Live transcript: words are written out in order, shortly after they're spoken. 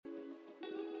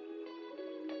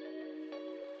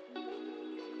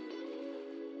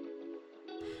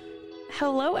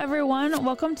Hello, everyone.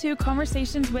 Welcome to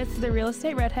Conversations with the Real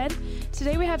Estate Redhead.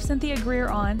 Today we have Cynthia Greer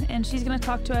on, and she's going to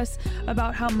talk to us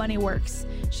about how money works.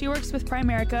 She works with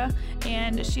Primerica,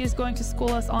 and she is going to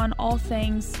school us on all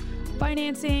things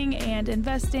financing and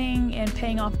investing and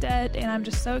paying off debt, and I'm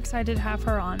just so excited to have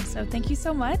her on. So thank you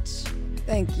so much.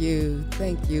 Thank you,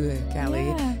 Callie.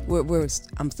 Yeah.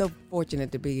 I'm so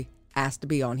fortunate to be asked to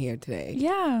be on here today.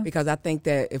 Yeah. Because I think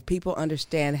that if people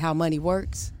understand how money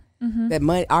works, Mm-hmm.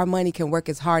 that our money can work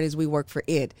as hard as we work for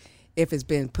it if it's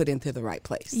been put into the right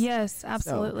place. Yes,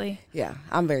 absolutely. So, yeah,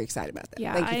 I'm very excited about that.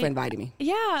 Yeah, Thank you for inviting me.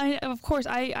 Yeah, of course.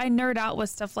 I nerd out with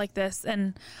stuff like this.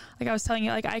 And like I was telling you,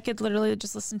 like I could literally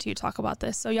just listen to you talk about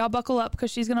this. So y'all buckle up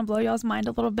because she's going to blow y'all's mind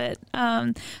a little bit.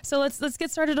 So let's get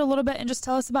started a little bit and just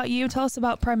tell us about you. Tell us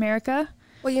about Primerica.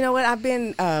 Well, you know what? I've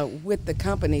been with the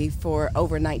company for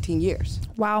over 19 years.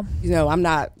 Wow. You know, I'm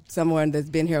not someone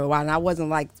that's been here a while, and I wasn't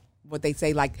like what they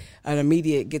say, like an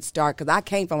immediate get start, because I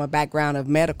came from a background of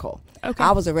medical. Okay.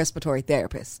 I was a respiratory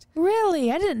therapist.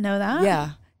 Really? I didn't know that.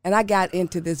 Yeah. And I got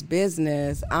into this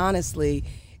business, honestly,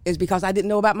 is because I didn't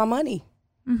know about my money.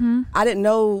 Mm-hmm. I didn't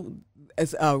know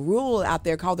there's a rule out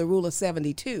there called the Rule of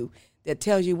 72 that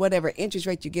tells you whatever interest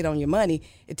rate you get on your money,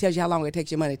 it tells you how long it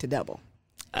takes your money to double.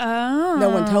 Oh. No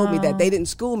one told me that. They didn't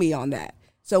school me on that.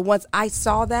 So once I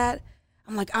saw that,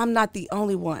 I'm like, I'm not the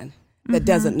only one that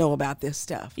doesn't know about this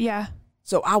stuff. Yeah.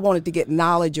 So I wanted to get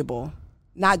knowledgeable,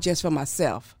 not just for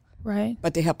myself, Right.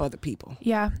 but to help other people.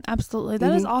 Yeah, absolutely.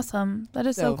 That is awesome. That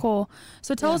is so cool.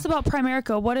 So tell us about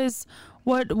Primerica. What is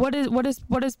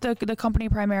the company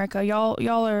Primerica?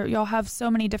 Y'all have so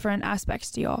many different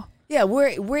aspects to y'all. Yeah,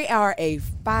 we are a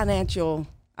financial,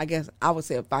 I guess I would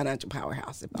say a financial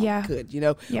powerhouse, if I could. You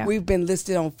know, we've been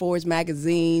listed on Forbes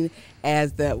magazine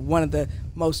as one of the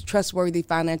most trustworthy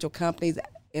financial companies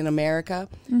in America.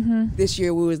 Mm-hmm. This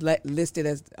year we was listed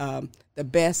as the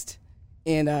best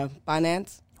in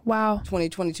finance. Wow.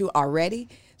 2022 already.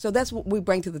 So that's what we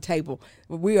bring to the table.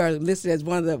 We are listed as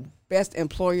one of the best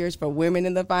employers for women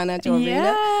in the financial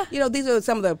arena. You know, these are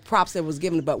some of the props that was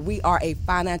given, but we are a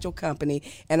financial company,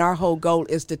 and our whole goal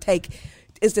is to take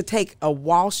a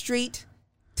Wall Street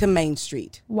to Main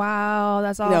Street. Wow,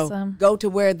 that's awesome. You know, go to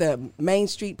where the Main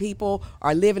Street people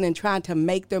are living and trying to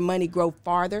make their money grow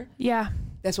farther. Yeah.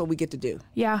 That's what we get to do.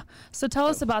 Yeah. So tell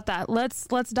us about that. Let's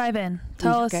dive in.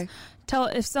 Tell us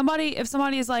if somebody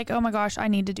is like, "Oh my gosh, I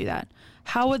need to do that."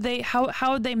 How would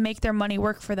they make their money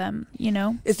work for them, you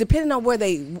know? It's depending on where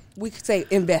we could say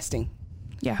investing.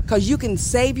 Yeah. Cuz you can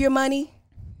save your money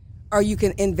or you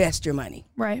can invest your money.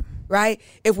 Right. Right?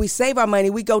 If we save our money,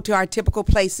 we go to our typical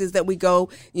places that we go,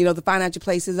 you know, the financial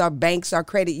places, our banks, our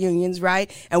credit unions,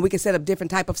 right? And we can set up different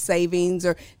type of savings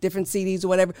or different CDs or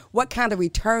whatever. What kind of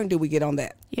return do we get on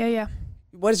that? Yeah.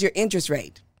 What is your interest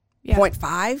rate? Yeah.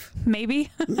 0.5? Maybe,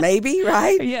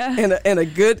 right? Yeah. In a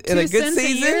good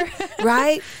season,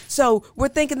 right? So we're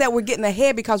thinking that we're getting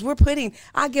ahead because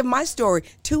I'll give my story,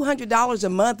 $200 a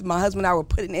month my husband and I were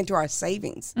putting into our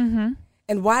savings. Mm-hmm.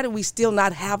 And why do we still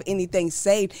not have anything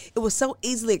saved? It was so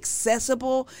easily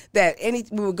accessible that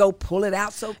we would go pull it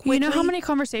out so quickly. You know how many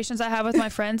conversations I have with my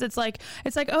friends? It's like,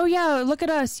 oh yeah, look at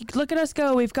us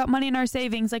go. We've got money in our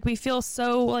savings. Like we feel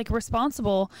so like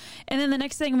responsible. And then the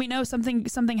next thing we know,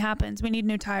 something happens. We need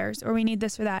new tires or we need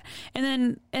this or that.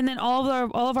 And then all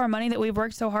of our money that we've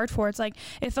worked so hard for, it's like,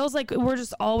 it feels like we're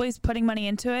just always putting money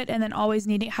into it and then always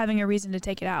having a reason to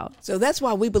take it out. So that's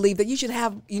why we believe that you should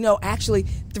have, actually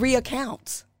 3 accounts.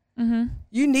 Mm-hmm.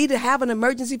 You need to have an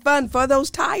emergency fund for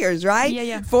those tires, right?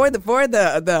 Yeah. For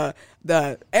the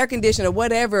air conditioner,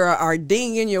 whatever, are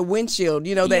dinging in your windshield,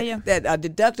 that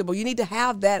deductible. You need to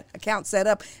have that account set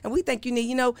up, and we think you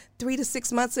need 3 to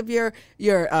 6 months of your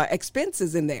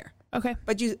expenses in there. Okay.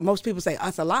 But most people say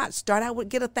that's a lot. Start out with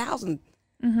get 1,000.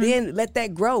 Mm-hmm. Then let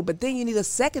that grow. But then you need a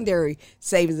secondary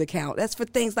savings account. That's for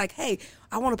things like, hey,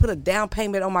 I want to put a down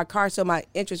payment on my car so my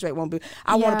interest rate won't be.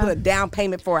 I want to put a down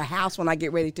payment for a house when I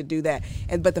get ready to do that.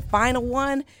 But the final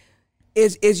one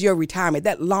is your retirement,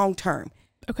 that long term.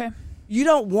 Okay. You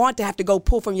don't want to have to go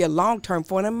pull from your long term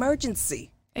for an emergency.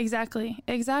 Exactly.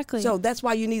 So that's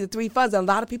why you need the 3 funds. And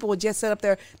a lot of people would just set up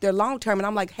their long term. And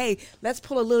I'm like, hey, let's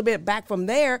pull a little bit back from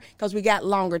there because we got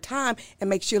longer time and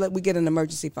make sure that we get an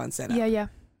emergency fund set up.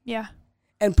 Yeah.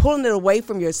 And pulling it away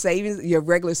from your savings, your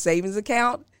regular savings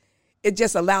account, it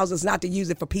just allows us not to use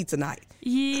it for pizza night.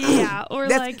 Yeah. Or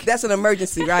that's an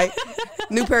emergency, right?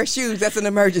 New pair of shoes, that's an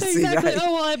emergency, exactly. right?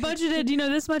 Oh, well, I budgeted,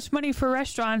 this much money for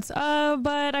restaurants,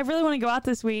 but I really want to go out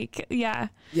this week. Yeah.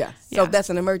 So that's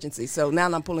an emergency. So now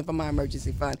I'm pulling from my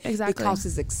emergency fund. Exactly. Because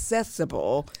it's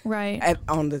accessible right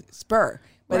on the spur.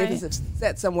 But right. if it's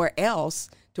set somewhere else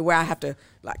to where I have to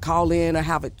like call in or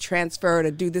have it transferred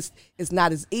or do this. It's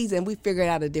not as easy, and we figured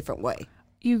out a different way.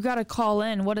 You got to call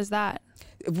in. What is that?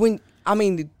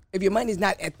 If your money's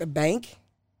not at the bank,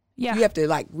 Yeah. you have to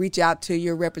like reach out to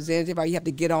your representative, or you have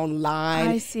to get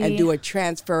online and do a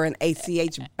transfer and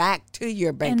ACH back to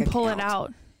your bank and account. pull it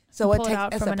out. So Pull it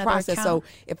out it's from a another process. account. So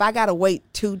if I gotta wait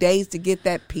 2 days to get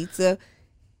that pizza,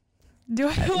 Do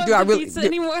I want I the really- pizza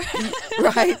anymore?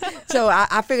 right? So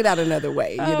I figured out another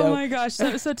way. You Oh know, my gosh!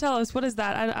 So tell us, what is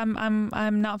that?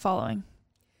 I'm not following.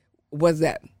 what's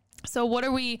that? So what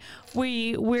are we've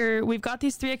got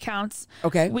these 3 accounts.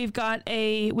 Okay, We've got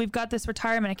this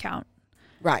retirement account.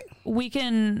 right.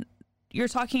 You're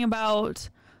talking about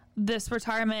this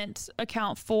retirement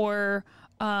account for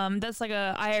that's like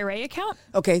a IRA account.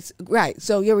 Okay, right.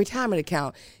 So your retirement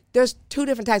account, there's 2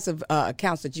 different types of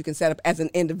accounts that you can set up as an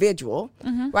individual,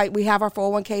 right? We have our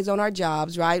 401ks on our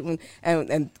jobs, right?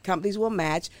 And companies will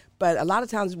match, but a lot of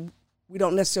times we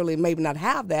don't necessarily maybe not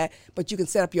have that, but you can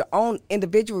set up your own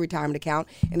individual retirement account,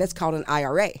 and that's called an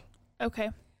IRA. Okay.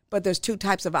 But there's 2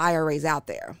 types of IRAs out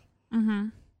there.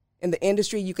 In the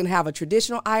industry, you can have a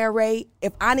traditional IRA.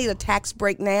 If I need a tax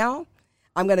break now,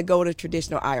 I'm going to go to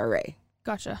traditional IRA.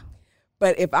 Gotcha.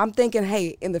 But if I'm thinking,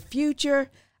 hey, in the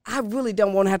future, I really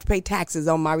don't want to have to pay taxes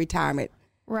on my retirement,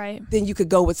 Right. then you could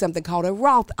go with something called a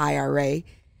Roth IRA,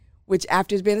 which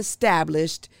after it's been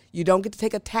established, you don't get to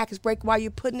take a tax break while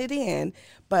you're putting it in.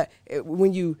 But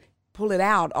when you pull it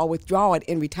out or withdraw it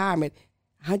in retirement,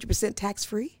 100% tax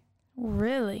free.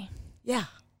 Really? Yeah.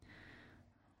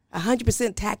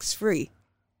 100% tax free.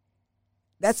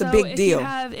 That's a So big deal.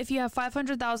 If you have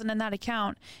 $500,000 in that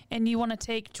account and you want to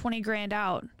take 20 grand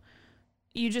out,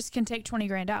 you just can take 20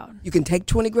 grand out. You can take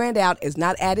 20 grand out. It's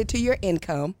not added to your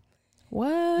income.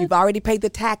 What? You've already paid the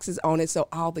taxes on it, so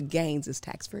all the gains is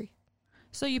tax free.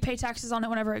 So you pay taxes on it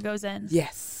whenever it goes in.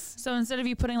 Yes. So instead of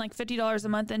you putting like $50 a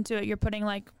month into it, you're putting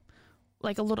like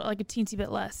a teensy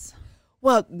bit less.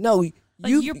 Well, no, Like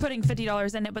you're putting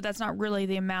 $50 in it, but that's not really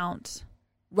the amount.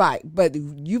 right, but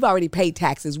you've already paid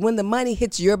taxes. When the money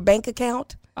hits your bank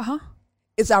account,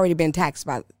 it's already been taxed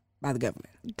by the government.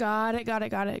 Got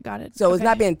it. So it's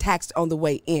not being taxed on the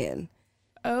way in.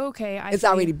 Okay, It's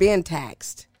already been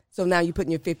taxed. So now you're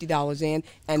putting your $50 in,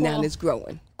 and now Cool. it's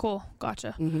growing. Cool.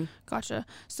 Gotcha. Gotcha.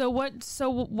 So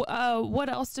what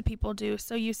else do people do?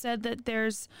 So you said that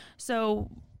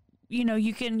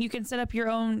you can set up your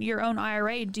own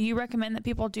IRA. Do you recommend that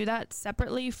people do that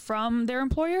separately from their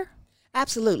employer?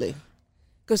 Absolutely.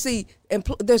 Because see,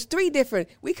 there's 3 different.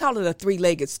 We call it a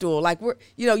 3-legged stool. Like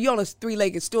you're on a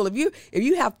 3-legged stool. If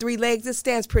you have 3 legs, it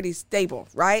stands pretty stable,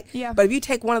 right? Yeah. But if you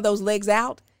take one of those legs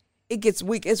out, it gets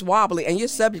weak. It's wobbly, and you're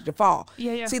subject to fall.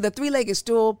 Yeah. See, the 3-legged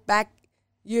stool back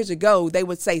years ago, they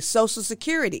would say Social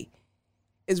Security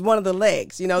is one of the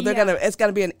legs. You know, it's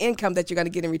gonna be an income that you're gonna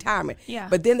get in retirement. Yeah.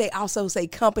 But then they also say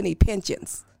company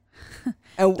pensions.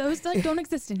 And Those don't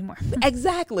exist anymore.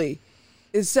 exactly.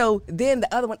 And so then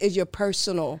the other one is your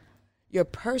personal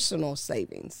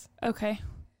savings. Okay.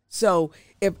 So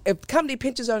if company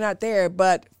pensions are not there,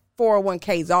 but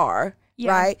 401ks are,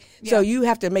 Yeah. right? Yeah. So you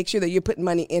have to make sure that you're putting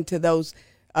money into those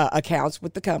accounts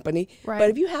with the company. Right. But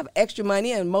if you have extra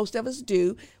money, and most of us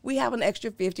do, we have an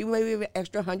extra $50, maybe an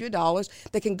extra $100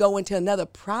 that can go into another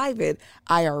private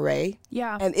IRA.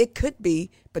 Yeah. And it could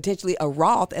be potentially a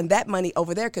Roth, and that money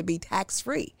over there could be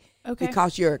tax-free. Okay.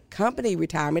 Because your company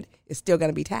retirement is still going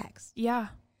to be taxed. Yeah.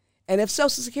 And if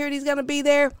Social Security is going to be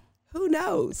there, who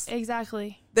knows?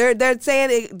 Exactly. They're saying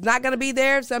it's not going to be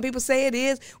there. Some people say it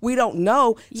is. We don't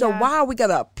know. So Yeah. why are we going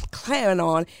to plan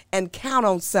on and count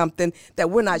on something that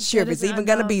we're not sure if it's even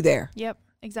going to be there? Yep.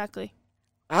 Exactly.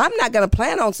 I'm not going to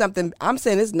plan on something. I'm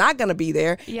saying it's not going to be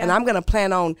there. Yeah. And I'm going to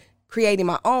plan on creating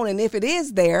my own. And if it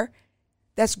is there,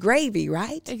 that's gravy,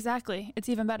 right? Exactly. It's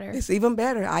even better. It's even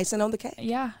better. Icing on the cake.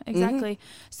 Yeah, exactly.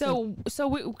 So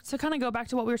to kind of go back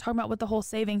to what we were talking about with the whole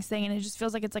savings thing, and it just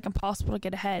feels like it's like impossible to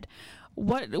get ahead.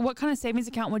 What kind of savings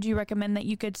account would you recommend that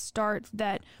you could start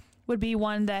that would be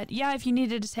one that, yeah, if you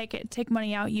needed to take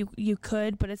money out, you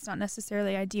could, but it's not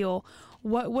necessarily ideal.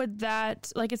 What would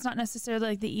that, like, it's not necessarily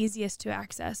like the easiest to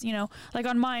access, you know, like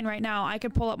on mine right now, I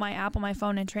could pull up my app on my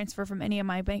phone and transfer from any of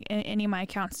my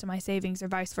accounts to my savings or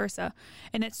vice versa.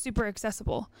 And it's super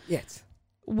accessible. Yes.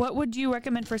 What would you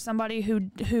recommend for somebody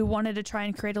who wanted to try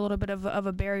and create a little bit of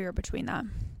a barrier between that?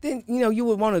 Then, you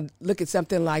would want to look at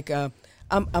something like a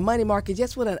money market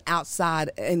just with an outside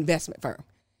investment firm,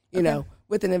 you know,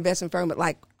 with an investment firm.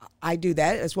 Like I do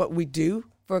that. It's what we do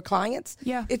for clients.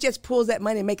 Yeah. It just pulls that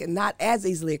money and make it not as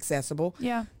easily accessible.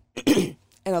 Yeah. And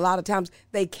a lot of times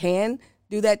they can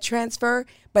do that transfer,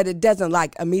 but it doesn't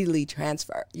like immediately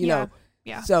transfer, you know.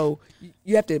 Yeah. So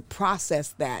you have to process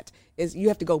that. You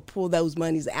have to go pull those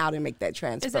monies out and make that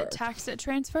transfer. Is it taxed at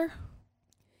transfer?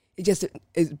 It just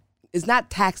it's not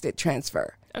taxed at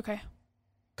transfer. Okay.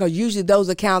 Because usually those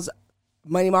accounts,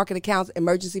 money market accounts,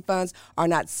 emergency funds, are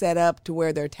not set up to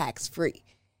where they're tax free.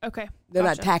 Okay. They're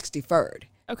Gotcha. not tax deferred.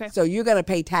 Okay. So you're going to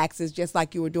pay taxes just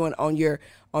like you were doing on your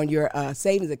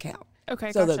savings account.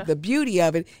 Okay. So Gotcha. the beauty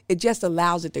of it, it just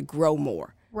allows it to grow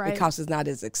more. Right. Because it's not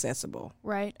as accessible.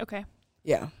 Right. Okay.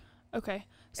 Yeah. Okay.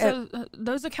 So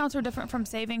those accounts are different from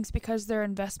savings because they're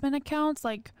investment accounts.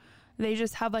 Like they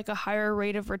just have like a higher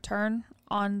rate of return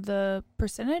on the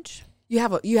percentage. You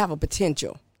have a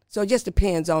potential. So it just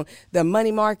depends on the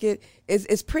money market.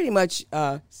 It's pretty much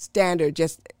standard,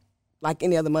 just like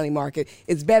any other money market.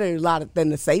 It's better than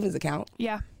the savings account.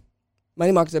 Yeah.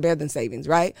 Money markets are better than savings,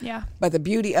 right? Yeah. But the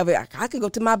beauty of it, I could go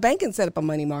to my bank and set up a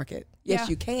money market. Yes, Yeah.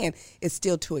 you can. It's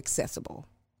still too accessible.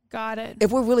 Got it.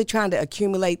 If we're really trying to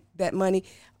accumulate that money,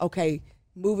 okay,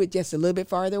 move it just a little bit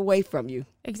farther away from you.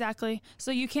 Exactly. So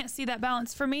you can't see that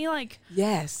balance. For me, like,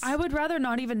 Yes. I would rather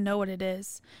not even know what it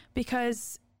is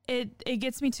because it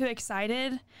gets me too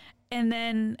excited and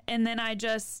then I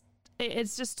just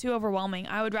it's just too overwhelming.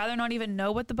 I would rather not even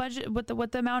know what the budget what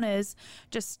the amount is.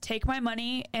 Just take my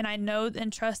money and I know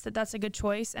and trust that that's a good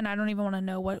choice and I don't even want to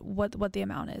know what the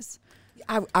amount is.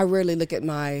 I rarely look at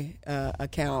my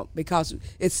account because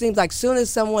it seems like soon as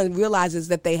someone realizes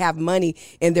that they have money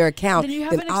in their account, Then you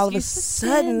have an all of a excuse to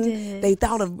spend sudden it. they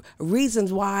thought of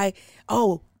reasons why,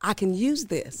 I can use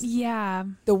this. Yeah.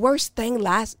 The worst thing in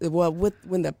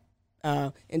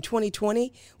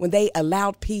 2020, when they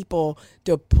allowed people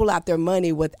to pull out their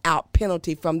money without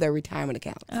penalty from their retirement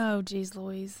accounts. Oh, geez,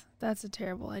 Louise. That's a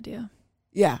terrible idea.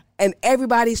 Yeah. And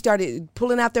everybody started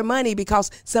pulling out their money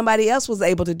because somebody else was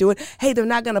able to do it. Hey, they're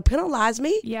not going to penalize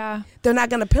me. Yeah. They're not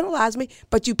going to penalize me,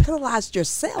 but you penalized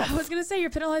yourself. I was going to say you're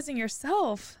penalizing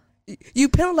yourself. You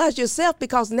penalized yourself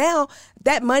because now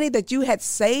that money that you had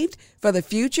saved for the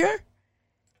future,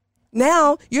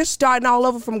 now you're starting all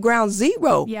over from ground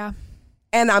zero. Yeah.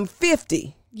 And I'm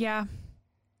 50. Yeah.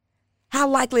 How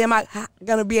likely am I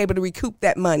going to be able to recoup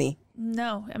that money?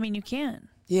 No, I mean, you can't.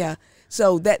 Yeah.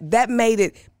 So that made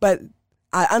it, but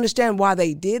I understand why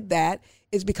they did that.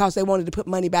 It's because they wanted to put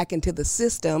money back into the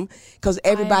system because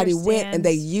everybody went and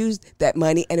they used that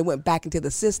money and it went back into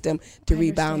the system to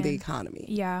rebound the economy.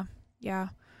 Yeah. Yeah.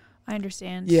 I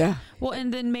understand. Yeah. Well,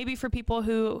 and then maybe for people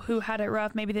who had it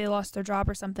rough, maybe they lost their job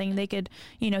or something, they could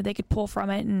pull from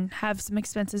it and have some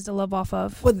expenses to live off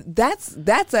of. Well, that's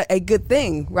a good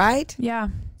thing, right? Yeah.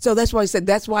 So that's why I said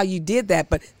that's why you did that.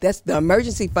 But that's the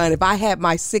emergency fund. If I had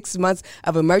my 6 months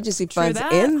of emergency funds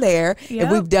in there, Yep.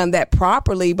 and we've done that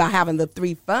properly by having the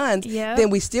 3 funds, Yep. then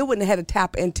we still wouldn't have had to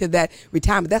tap into that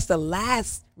retirement. That's the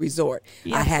last resort.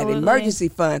 Yeah, I had absolutely. emergency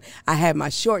fund. I had my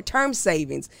short-term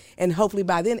savings. And hopefully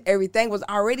by then everything was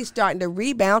already starting to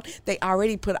rebound. They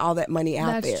already put all that money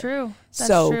out there. That's true. That's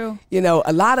so, true.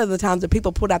 a lot of the times the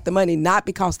people put out the money not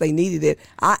because they needed it.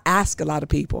 I ask a lot of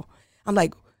people. I'm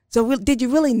like, so did you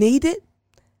really need it?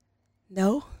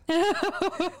 No.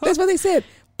 That's what they said.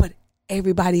 But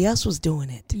everybody else was doing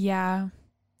it. Yeah.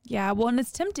 Yeah. Well, and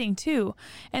it's tempting too.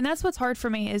 And that's what's hard for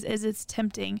me is it's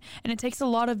tempting. And it takes a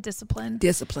lot of discipline.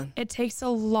 It takes a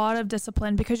lot of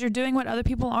discipline because you're doing what other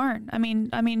people aren't. I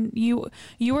mean,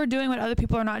 you are doing what other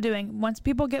people are not doing. Once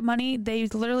people get money, they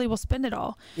literally will spend it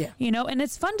all. Yeah. And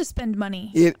it's fun to spend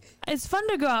money. It's fun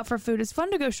to go out for food. It's fun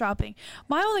to go shopping.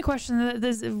 My only question that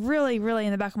is really, really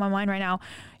in the back of my mind right now,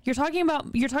 you're talking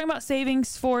about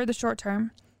savings for the short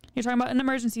term. You're talking about an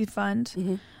emergency fund.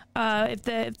 Mm-hmm. If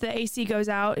the AC goes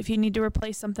out, if you need to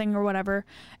replace something or whatever,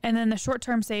 and then the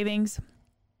short-term savings.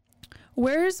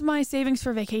 Where's my savings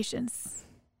for vacations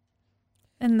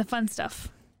and the fun stuff?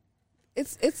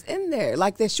 It's in there,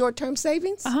 like the short-term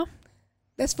savings.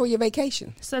 That's for your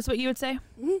vacation. So that's what you would say?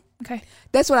 Mm-hmm. Okay.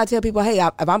 That's what I tell people. Hey,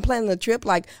 if I'm planning a trip,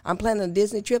 like I'm planning a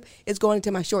Disney trip, it's going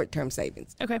into my short-term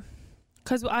savings. Okay.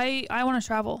 Because I want to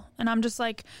travel, and I'm just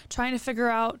like trying to figure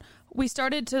out. We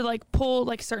started to like pull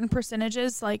like certain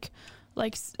percentages, like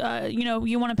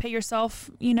you want to pay yourself,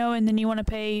 and then you want to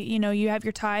pay, you have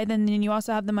your tithe, and then you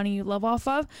also have the money you live off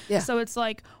of. Yeah. So it's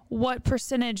like, what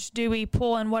percentage do we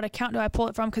pull and what account do I pull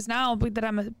it from? Because now that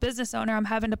I'm a business owner, I'm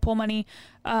having to pull money.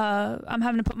 I'm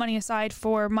having to put money aside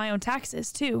for my own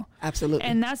taxes too. Absolutely.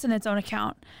 And that's in its own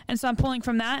account. And so I'm pulling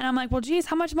from that, and I'm like, well, geez,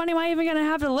 how much money am I even going to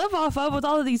have to live off of with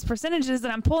all of these percentages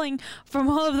that I'm pulling from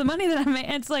all of the money that I'm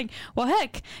making? It's like, well,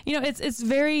 heck, it's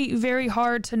very, very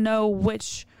hard to know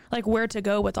where to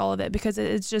go with all of it because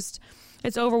it's just,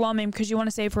 it's overwhelming because you want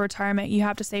to save for retirement. You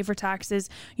have to save for taxes.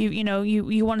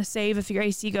 You want to save if your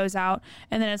AC goes out.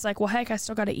 And then it's like, well, heck, I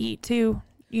still got to eat too.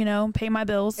 Pay my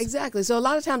bills. Exactly. So a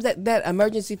lot of times that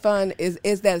emergency fund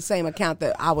is that same account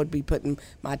that I would be putting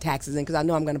my taxes in because I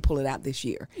know I'm going to pull it out this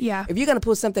year. Yeah. If you're going to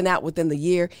pull something out within the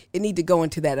year, it need to go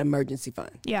into that emergency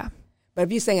fund. Yeah. But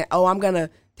if you're saying, oh, I'm going to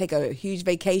take a huge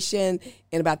vacation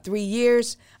in about 3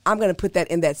 years, I'm going to put that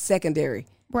in that secondary,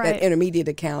 that intermediate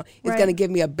account. It's going to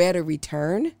give me a better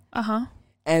return. Uh-huh.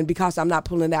 And because I'm not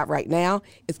pulling it out right now,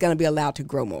 it's going to be allowed to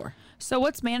grow more. So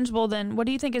what's manageable then? What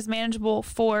do you think is manageable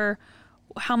for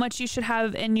how much you should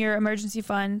have in your emergency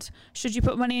fund? Should you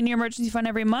put money in your emergency fund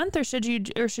every month, or should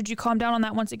you calm down on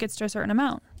that once it gets to a certain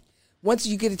amount? Once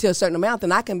you get it to a certain amount,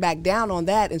 then I can back down on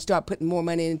that and start putting more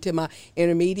money into my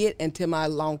intermediate and to my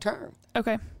long term.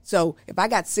 Okay. So if I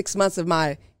got 6 months of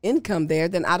my income there,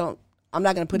 then I'm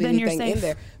not going to put anything in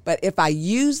there. But if I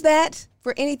use that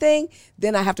for anything,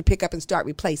 then I have to pick up and start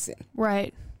replacing.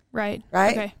 Right.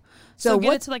 Okay. So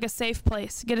get it to like a safe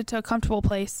place, get it to a comfortable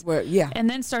place, and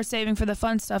then start saving for the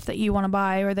fun stuff that you want to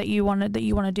buy or that you want to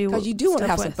do. Because you do want to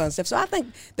have some fun stuff. So I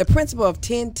think the principle of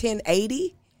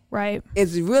 10-10-80, right,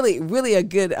 is really really a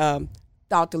good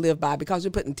thought to live by, because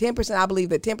we're putting 10%. I believe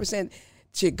that 10%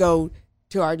 should go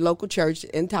to our local church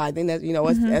in tithing. That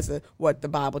that's what the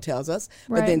Bible tells us.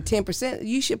 Right. But then 10%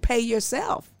 you should pay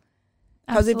yourself,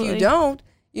 because if you don't,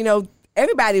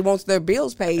 everybody wants their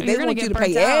bills paid. They want you to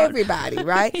pay everybody,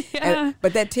 right? Yeah.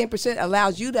 But that 10%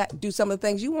 allows you to do some of the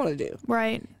things you want to do.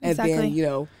 Right. And exactly.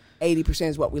 then, 80%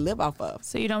 is what we live off of.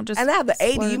 So you don't just. And out of the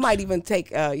 80, splurge. you might even take,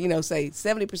 say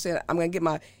 70%. I'm going to get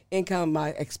my income, my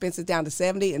expenses down to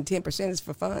 70, and 10% is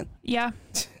for fun. Yeah.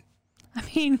 I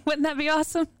mean, wouldn't that be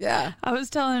awesome? Yeah. I was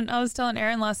telling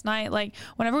Aaron last night, like,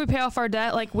 whenever we pay off our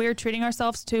debt, like, we're treating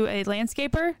ourselves to a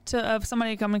landscaper, of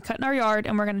somebody to come and cut in our yard,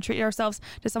 and we're going to treat ourselves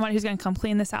to somebody who's going to come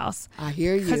clean this house. I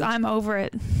hear you. Because I'm over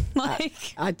it.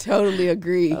 I totally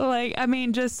agree. Like, I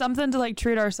mean, just something to, like,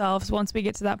 treat ourselves once we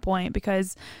get to that point,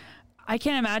 because I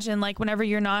can't imagine, like, whenever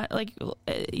you're not, like,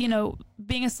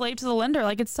 being a slave to the lender,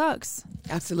 like, it sucks.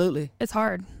 Absolutely. It's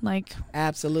hard. Like,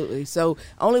 absolutely. So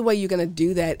only way you're going to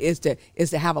do that is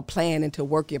to have a plan and to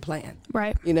work your plan.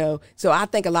 Right. So I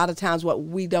think a lot of times what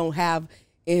we don't have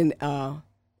in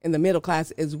the middle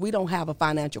class is we don't have a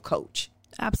financial coach.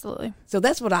 Absolutely. So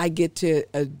that's what I get to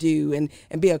do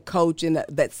and be a coach and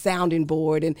that sounding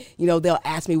board. And, they'll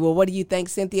ask me, well, what do you think,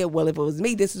 Cynthia? Well, if it was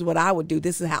me, this is what I would do.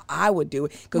 This is how I would do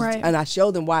it. Right. And I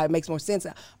show them why it makes more sense.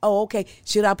 Oh, okay.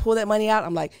 Should I pull that money out?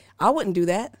 I'm like, I wouldn't do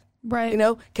that. Right.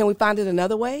 Can we find it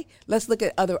another way? Let's look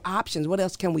at other options. What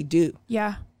else can we do?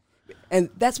 Yeah.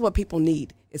 And that's what people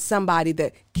need, is somebody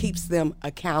that keeps them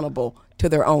accountable to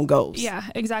their own goals. Yeah,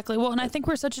 exactly. Well, and I think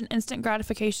we're such an instant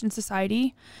gratification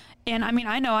society. And I mean,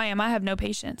 I know I am. I have no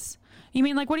patience. You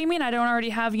mean, like, what do you mean I don't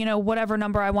already have, whatever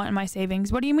number I want in my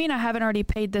savings? What do you mean I haven't already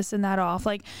paid this and that off?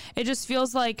 Like, it just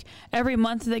feels like every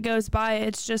month that goes by,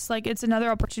 it's just like it's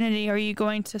another opportunity. Are you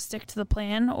going to stick to the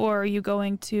plan, or are you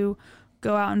going to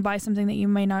go out and buy something that you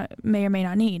may or may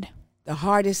not need? The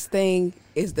hardest thing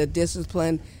is the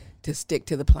discipline to stick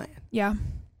to the plan. Yeah.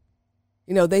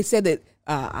 They said that,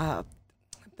 I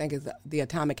think it's the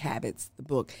Atomic Habits, the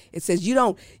book. It says you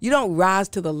don't rise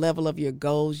to the level of your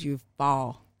goals, you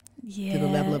fall to the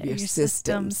level of your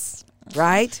systems.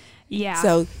 Right? Yeah.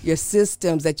 So your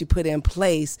systems that you put in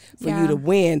place for you to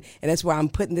win, and that's why I'm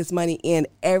putting this money in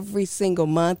every single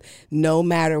month, no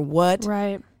matter what.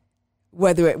 Right.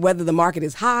 Whether the market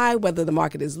is high, whether the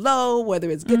market is low,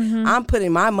 whether it's good, I'm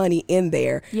putting my money in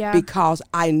there because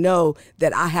I know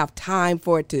that I have time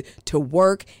for it to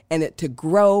work and it to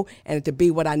grow and it to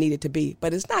be what I need it to be.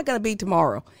 But it's not going to be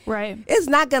tomorrow. Right. It's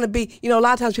not going to be, a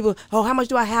lot of times people, how much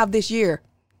do I have this year?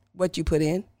 What you put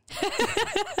in.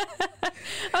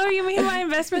 Oh, you mean my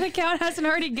investment account hasn't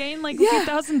already gained like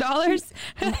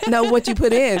 $1,000? No, what you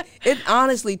put in. It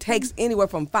honestly takes anywhere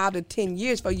from 5 to 10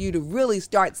 years for you to really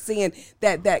start seeing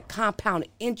that compound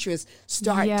interest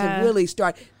start to really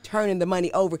start turning the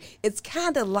money over. It's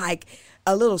kind of like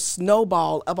a little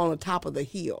snowball up on the top of the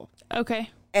hill. Okay.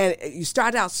 And you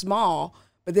start out small,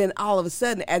 but then all of a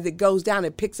sudden, as it goes down,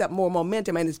 it picks up more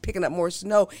momentum and it's picking up more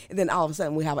snow. And then all of a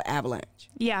sudden, we have an avalanche.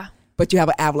 Yeah. But you have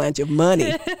an avalanche of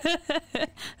money.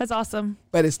 That's awesome.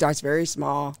 But it starts very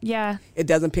small. Yeah. It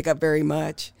doesn't pick up very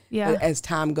much as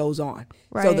time goes on.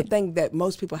 Right. So the thing that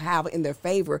most people have in their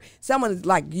favor, someone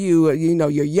like you,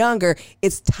 you're younger,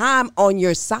 it's time on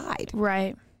your side.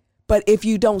 Right. But if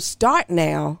you don't start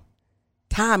now,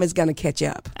 time is going to catch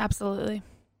up. Absolutely.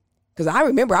 Because I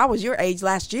remember I was your age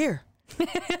last year.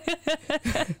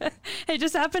 It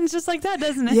just happens just like that,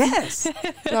 doesn't it? Yes.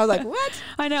 And I was like, what?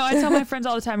 I know. I tell my friends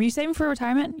all the time, you saving for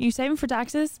retirement? You saving for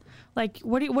taxes? Like,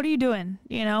 what are you doing?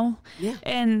 You know? Yeah.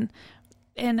 And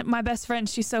my best friend,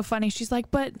 she's so funny. She's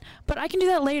like, but I can do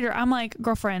that later. I'm like,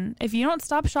 girlfriend, if you don't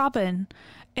stop shopping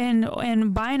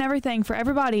and buying everything for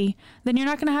everybody, then you're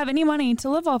not going to have any money to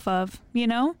live off of, you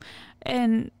know?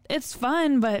 And it's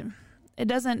fun, but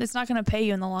it's not going to pay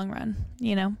you in the long run,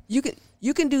 you know? You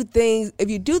can do things. If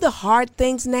you do the hard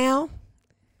things now,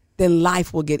 then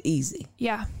life will get easy.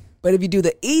 Yeah. But if you do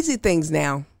the easy things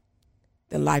now,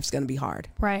 then life's going to be hard.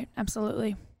 Right.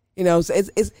 Absolutely. You know, so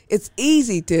it's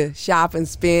easy to shop and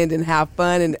spend and have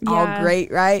fun and all great,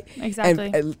 right?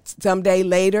 Exactly. And someday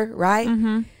later, right?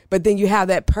 Mm-hmm. But then you have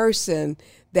that person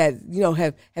that, you know,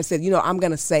 have said, you know, I'm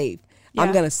going to save. Yeah.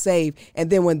 I'm going to save. And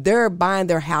then when they're buying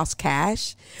their house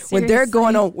cash, Seriously? when they're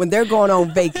going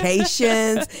on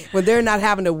vacations, when they're not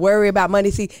having to worry about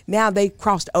money, see, now they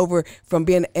crossed over from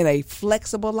being in a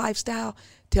flexible lifestyle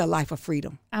to a life of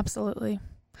freedom. Absolutely.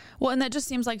 Well, and that just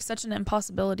seems like such an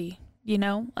impossibility, you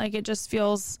know? Like, it just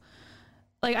feels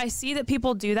like I see that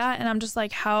people do that and I'm just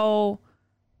like, how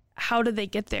did they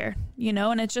get there? You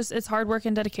know, and it's hard work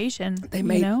and dedication. They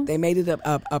made it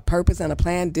a purpose and a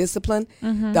plan, discipline.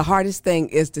 Mm-hmm. The hardest thing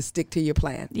is to stick to your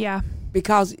plan. Yeah.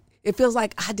 Because it feels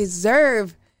like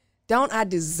don't I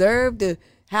deserve to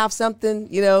have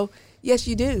something, you know? Yes,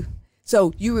 you do.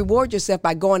 So you reward yourself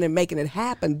by going and making it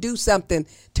happen. Do something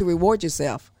to reward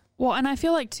yourself. Well, and I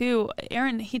feel like too,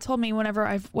 Aaron, he told me whenever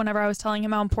I was telling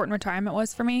him how important retirement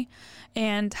was for me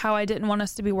and how I didn't want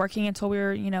us to be working until we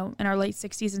were, you know, in our late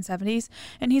 60s and 70s.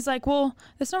 And he's like, well,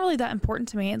 it's not really that important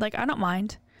to me. Like, I don't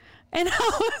mind. And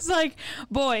I was like,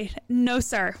 boy, no,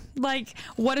 sir. Like,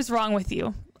 what is wrong with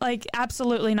you? Like,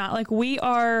 absolutely not. Like, we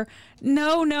are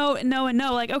no, and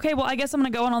no. Like, okay, well, I guess I'm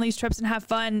going to go on all these trips and have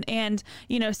fun and,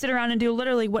 you know, sit around and do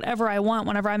literally whatever I want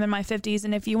whenever I'm in my 50s.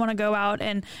 And if you want to go out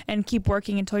and keep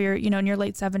working until you're, you know, in your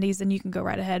late 70s, then you can go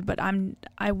right ahead. But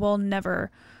I will never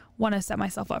want to set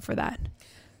myself up for that.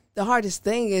 The hardest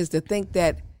thing is to think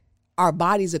that our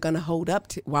bodies are going to hold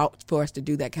up for us to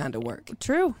do that kind of work.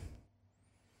 True.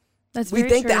 That's very true. We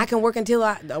think true. that I can work until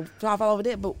I fall over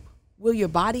dead, but will your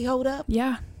body hold up?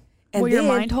 Yeah. And will your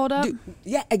mind hold up?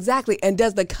 Yeah, exactly. And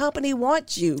does the company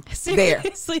want you there?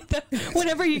 Seriously,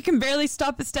 whenever you can barely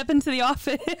step into the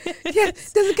office.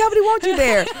 Yes, does the company want you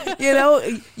there? You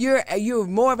know, you're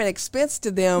more of an expense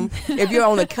to them if you're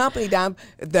on a company dime.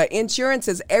 The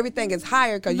insurances, everything is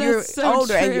higher because you're so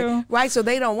older, true. And so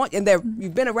they don't want. And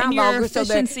you've been around and your longer,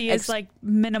 efficiency is like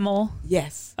minimal.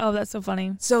 Yes. Oh, that's so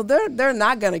funny. So they're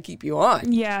not going to keep you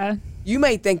on. Yeah. You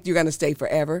may think you're going to stay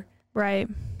forever. Right.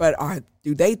 But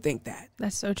do they think that?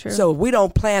 That's so true. So if we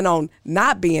don't plan on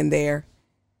not being there,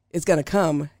 it's going to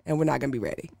come and we're not going to be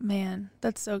ready. Man,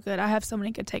 that's so good. I have so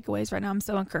many good takeaways right now. I'm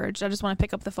so encouraged. I just want to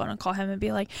pick up the phone and call him and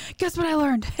be like, guess what I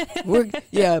learned?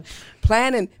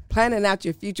 Planning out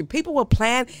your future. People will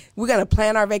plan. We're going to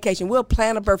plan our vacation. We'll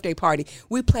plan a birthday party.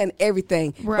 We plan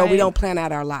everything, but we don't plan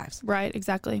out our lives. Right,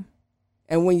 exactly.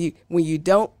 And when you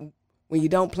don't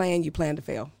plan, you plan to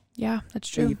fail. Yeah, that's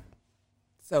true.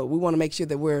 So we want to make sure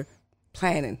that we're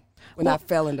planning. We're not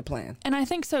failing to plan. And I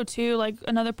think so too. Like,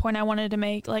 another point I wanted to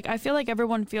make, like, I feel like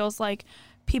everyone feels like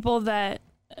people that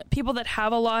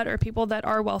have a lot or people that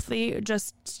are wealthy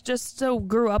just so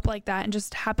grew up like that and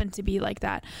just happen to be like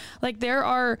that. Like, there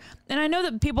are, and I know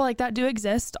that people like that do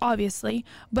exist, obviously,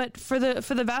 but for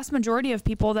the vast majority of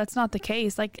people, that's not the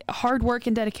case. Like, hard work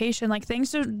and dedication, like,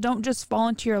 things don't just fall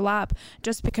into your lap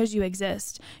just because you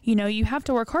exist. You know, you have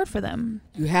to work hard for them.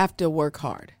 You have to work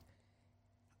hard.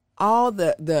 All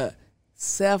the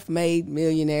self-made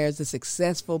millionaires, the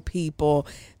successful people,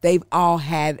 they've all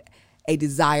had a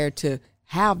desire to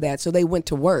have that. So they went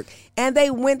to work and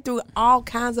they went through all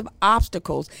kinds of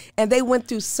obstacles and they went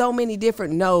through so many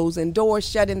different no's and doors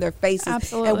shut in their faces.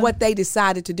 Absolutely. And what they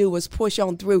decided to do was push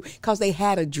on through because they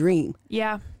had a dream.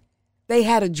 Yeah. They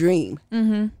had a dream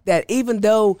that even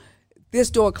though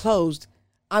this door closed,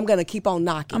 I'm going to keep on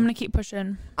knocking. I'm going to keep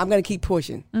pushing. I'm going to keep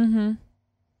pushing. Mm-hmm.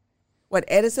 What,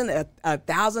 Edison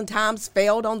 1,000 times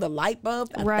failed on the light bulb?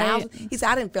 Right. He said,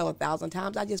 I didn't fail 1,000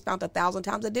 times. I just found 1,000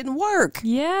 times it didn't work.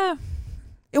 Yeah.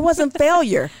 It wasn't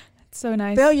failure. So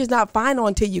nice. Failure's not final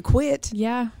until you quit.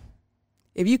 Yeah.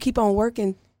 If you keep on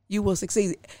working, you will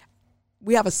succeed.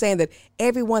 We have a saying that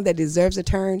everyone that deserves a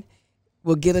turn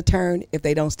will get a turn if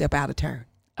they don't step out of turn.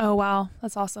 Oh, wow.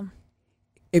 That's awesome.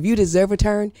 If you deserve a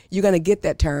turn, you're going to get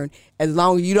that turn as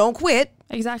long as you don't quit.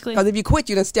 Exactly. Because if you quit,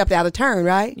 you done stepped out of turn,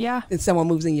 right? Yeah. Then someone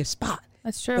moves in your spot.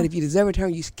 That's true. But if you deserve a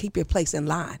turn, you keep your place in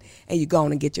line and you go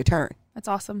on and get your turn. That's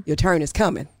awesome. Your turn is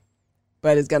coming.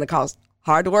 but it's going to cost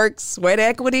hard work, sweat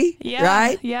equity, Yeah,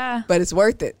 right? yeah. But it's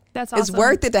worth it. That's awesome. It's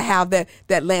worth it to have that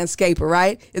landscaper,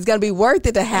 right? It's going to be worth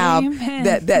it to have Amen.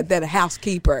 that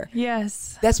housekeeper.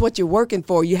 Yes. That's what you're working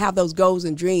for. You have those goals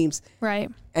and dreams,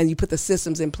 Right. and you put the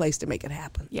systems in place to make it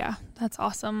happen. Yeah, that's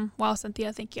awesome. Wow,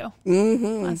 Cynthia, thank you.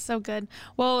 Mm-hmm. That's so good.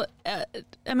 Well,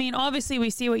 I mean, obviously we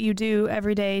see what you do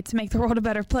every day to make the world a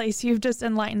better place. You've just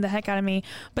enlightened the heck out of me.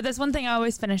 But there's one thing I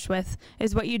always finish with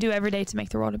is what you do every day to make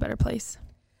the world a better place.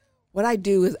 What I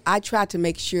do is I try to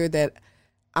make sure that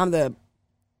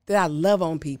that I love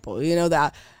on people. You know,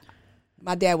 that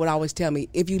my dad would always tell me,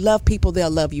 if you love people,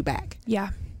 they'll love you back. Yeah.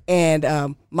 And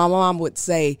my mom would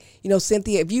say, you know,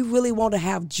 Cynthia, if you really want to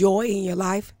have joy in your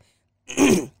life,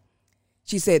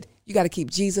 she said, you got to keep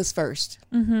Jesus first,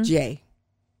 J,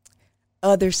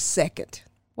 others second,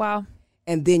 Wow.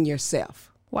 and then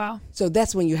yourself. Wow. So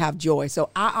that's when you have joy. So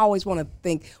I always want to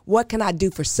think, what can I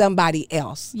do for somebody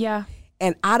else? Yeah.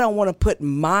 And I don't want to put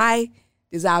my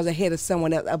desires ahead of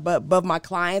someone else, above my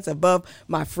clients, above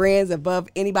my friends, above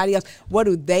anybody else. What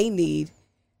do they need?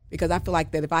 Because I feel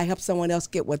like that if I help someone else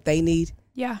get what they need,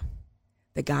 Yeah.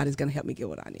 that God is going to help me get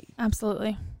what I need.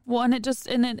 Absolutely. Well, and it just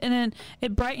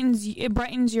it brightens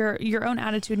your own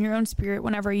attitude and your own spirit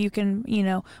whenever you can, you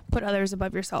know, put others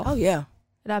above yourself. Oh yeah,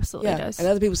 It absolutely yeah. does. And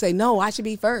other people say, no, I should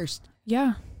be first.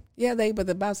 Yeah. Yeah, but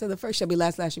the Bible said the first shall be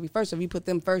last, last shall be first. So if you put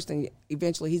them first, then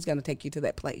eventually He's going to take you to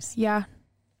that place. Yeah.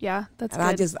 Yeah. That's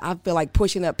And good. I feel like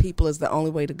pushing up people is the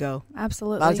only way to go.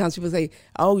 Absolutely. A lot of times people say,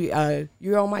 oh,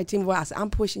 you're on my team. Well, I say, I'm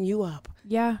pushing you up.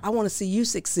 Yeah. I want to see you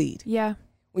succeed. Yeah.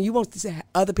 When you want to see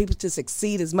other people to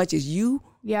succeed as much as you,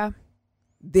 Yeah.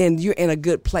 then you're in a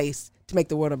good place to make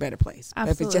the world a better place. But if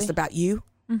it's Absolutely. just about you,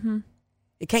 Mm-hmm.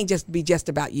 it can't just be just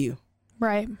about you.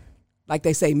 Right. Like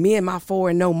they say, me and my four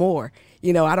and no more.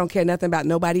 You know, I don't care nothing about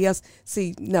nobody else.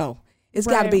 See, no. It's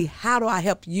got to Right. be, how do I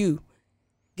help you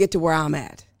get to where I'm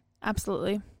at?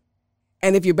 Absolutely.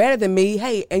 And if you're better than me,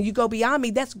 hey, and you go beyond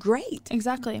me, that's great.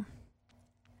 Exactly.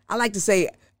 I like to say,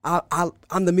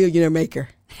 I'm the millionaire maker.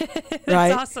 That's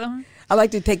Right? awesome. I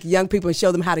like to take young people and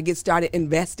show them how to get started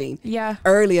investing Yeah.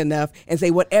 early enough and say,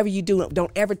 whatever you do,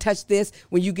 don't ever touch this.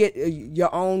 When you get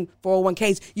your own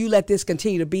 401ks, you let this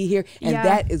continue to be here. And Yeah.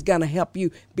 that is going to help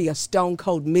you be a stone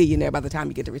cold millionaire by the time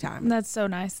you get to retirement. That's so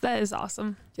nice. That is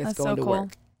awesome. Just That's going so to cool.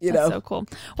 work. You That's know? so cool.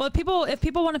 Well, if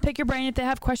people want to pick your brain, if they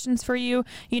have questions for you,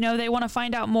 you know, they want to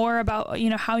find out more about, you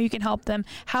know, how you can help them,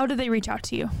 how do they reach out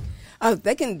to you?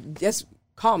 They can just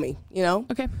call me, you know.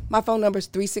 Okay. My phone number is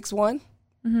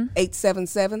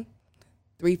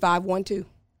 361-877-3512.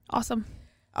 Awesome.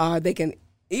 They can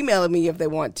email me if they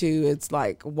want to. It's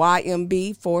like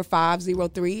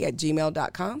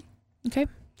ymb4503@gmail.com. Okay.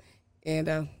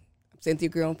 And Cynthia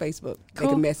Greer on Facebook. They Cool.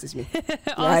 can message me.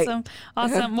 Awesome. Right?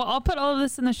 Awesome. Well, I'll put all of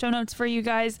this in the show notes for you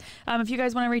guys. If you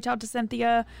guys want to reach out to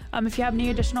Cynthia, if you have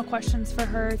any additional questions for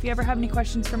her, if you ever have any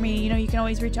questions for me, you know, you can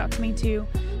always reach out to me too.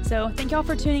 So thank y'all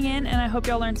for tuning in, and I hope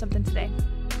y'all learned something today.